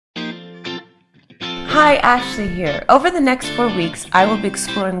Hi, Ashley here. Over the next 4 weeks, I will be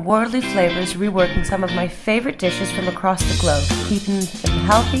exploring worldly flavors, reworking some of my favorite dishes from across the globe, keeping them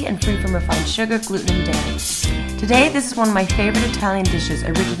healthy and free from refined sugar, gluten, and dairy. Today, this is one of my favorite Italian dishes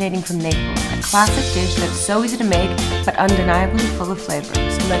originating from Naples, a classic dish that's so easy to make, but undeniably full of flavor.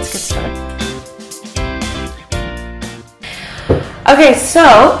 So let's get started. Okay,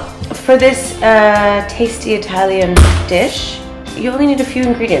 so for this tasty Italian dish, you only need a few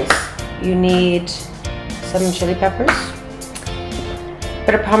ingredients. You need some chili peppers,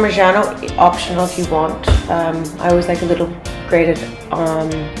 bit of Parmigiano, optional if you want. I always like a little grated at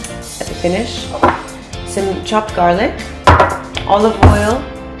the finish. Some chopped garlic, olive oil,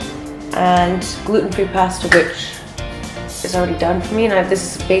 and gluten-free pasta, which is already done for me, and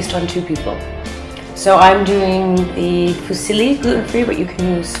this is based on 2 people. So I'm doing the fusilli gluten-free, but you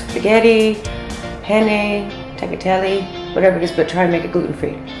can use spaghetti, penne, tagliatelle, whatever it is, but try and make it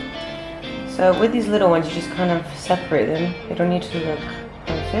gluten-free. So with these little ones, you just kind of separate them. They don't need to look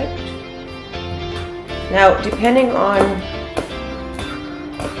perfect. Now, depending on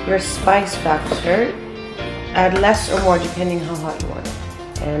your spice factor, add less or more depending how hot you want it.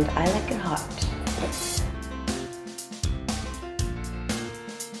 And I like it hot.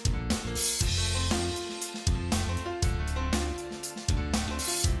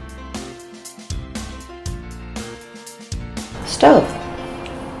 Stove.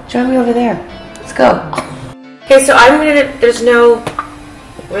 Join me over there. Let's go. Okay, so there's no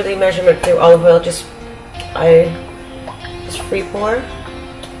really measurement for olive oil, I just free pour.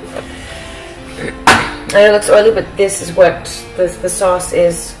 I know it looks oily, but this is what the sauce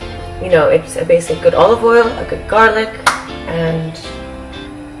is. You know, it's a basic good olive oil, a good garlic, and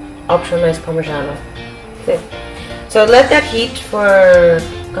optional nice Parmigiano. Good. So let that heat for a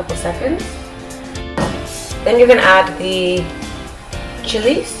couple seconds. Then you're gonna add the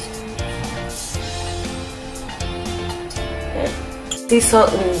chilies. Sea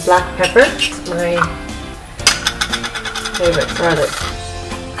salt and black pepper. It's my favorite garlic.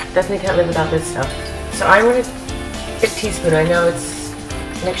 Definitely can't live without this stuff. So I'm going to take a teaspoon. I know it's.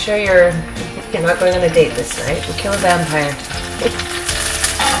 Make sure you're not going on a date this night. We'll kill a vampire.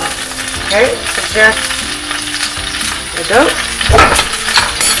 Okay, so just there we go.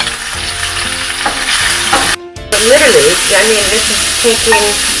 But literally, I mean, this is taking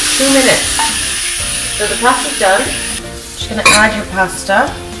 2 minutes. So the pasta's done. Just gonna add your pasta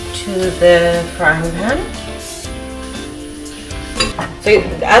to the frying pan. So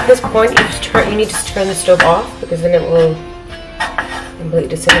at this point, you need to turn the stove off because then it will completely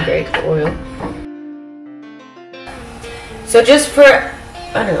disintegrate the oil. So just for,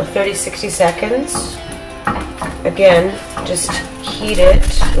 I don't know, 30-60 seconds, again, just heat it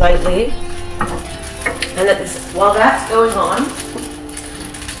lightly. And while that's going on,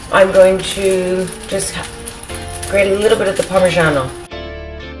 I'm going to just grate a little bit of the Parmigiano.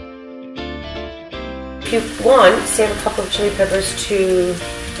 If you want, save a couple of chili peppers to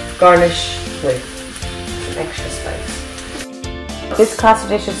garnish with some extra spice. This classic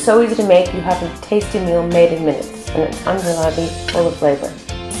dish is so easy to make. You have a tasty meal made in minutes, and it's undeniably full of flavor.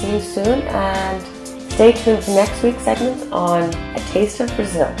 See you soon, and stay tuned for next week's segments on A Taste of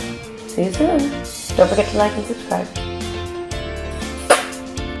Brazil. See you soon. Don't forget to like and subscribe.